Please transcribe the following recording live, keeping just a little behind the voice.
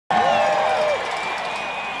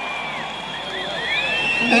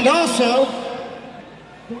And also,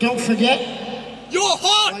 don't forget, you're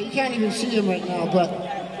hot! well, you can't even see him right now, but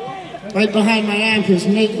right behind my amp is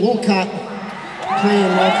Nate Wolcott playing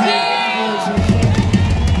keyboards and shit.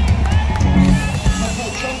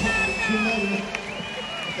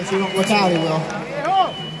 If you don't look out, he will.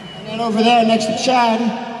 And then over there next to Chad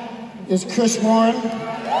is Chris Warren,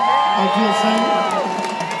 our dear friend.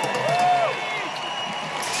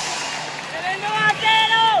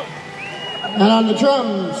 And on the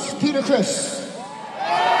drums, Peter Chris.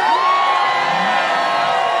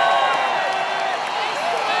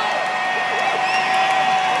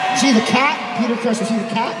 See the cat? Peter Chris, you see the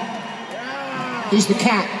cat? He's the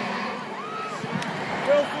cat.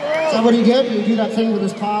 Is that what he did? He do that thing with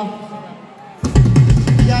his paw?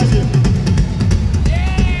 You guys do.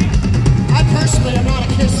 I personally am not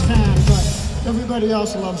a Kiss fan, but everybody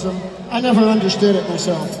else loves him. I never understood it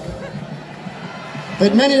myself.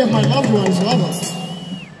 But many of my loved ones love him.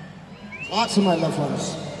 Lots of my loved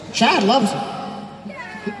ones. Chad loves him.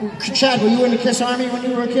 Chad, were you in the Kiss Army when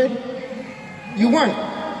you were a kid? You weren't.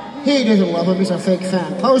 He doesn't love him, he's a fake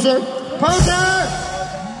fan. Poser! Poser!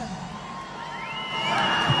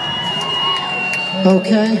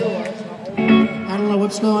 Okay. I don't know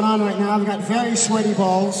what's going on right now. I've got very sweaty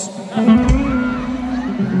balls. We're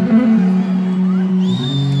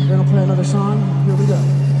gonna play another song. Here we go.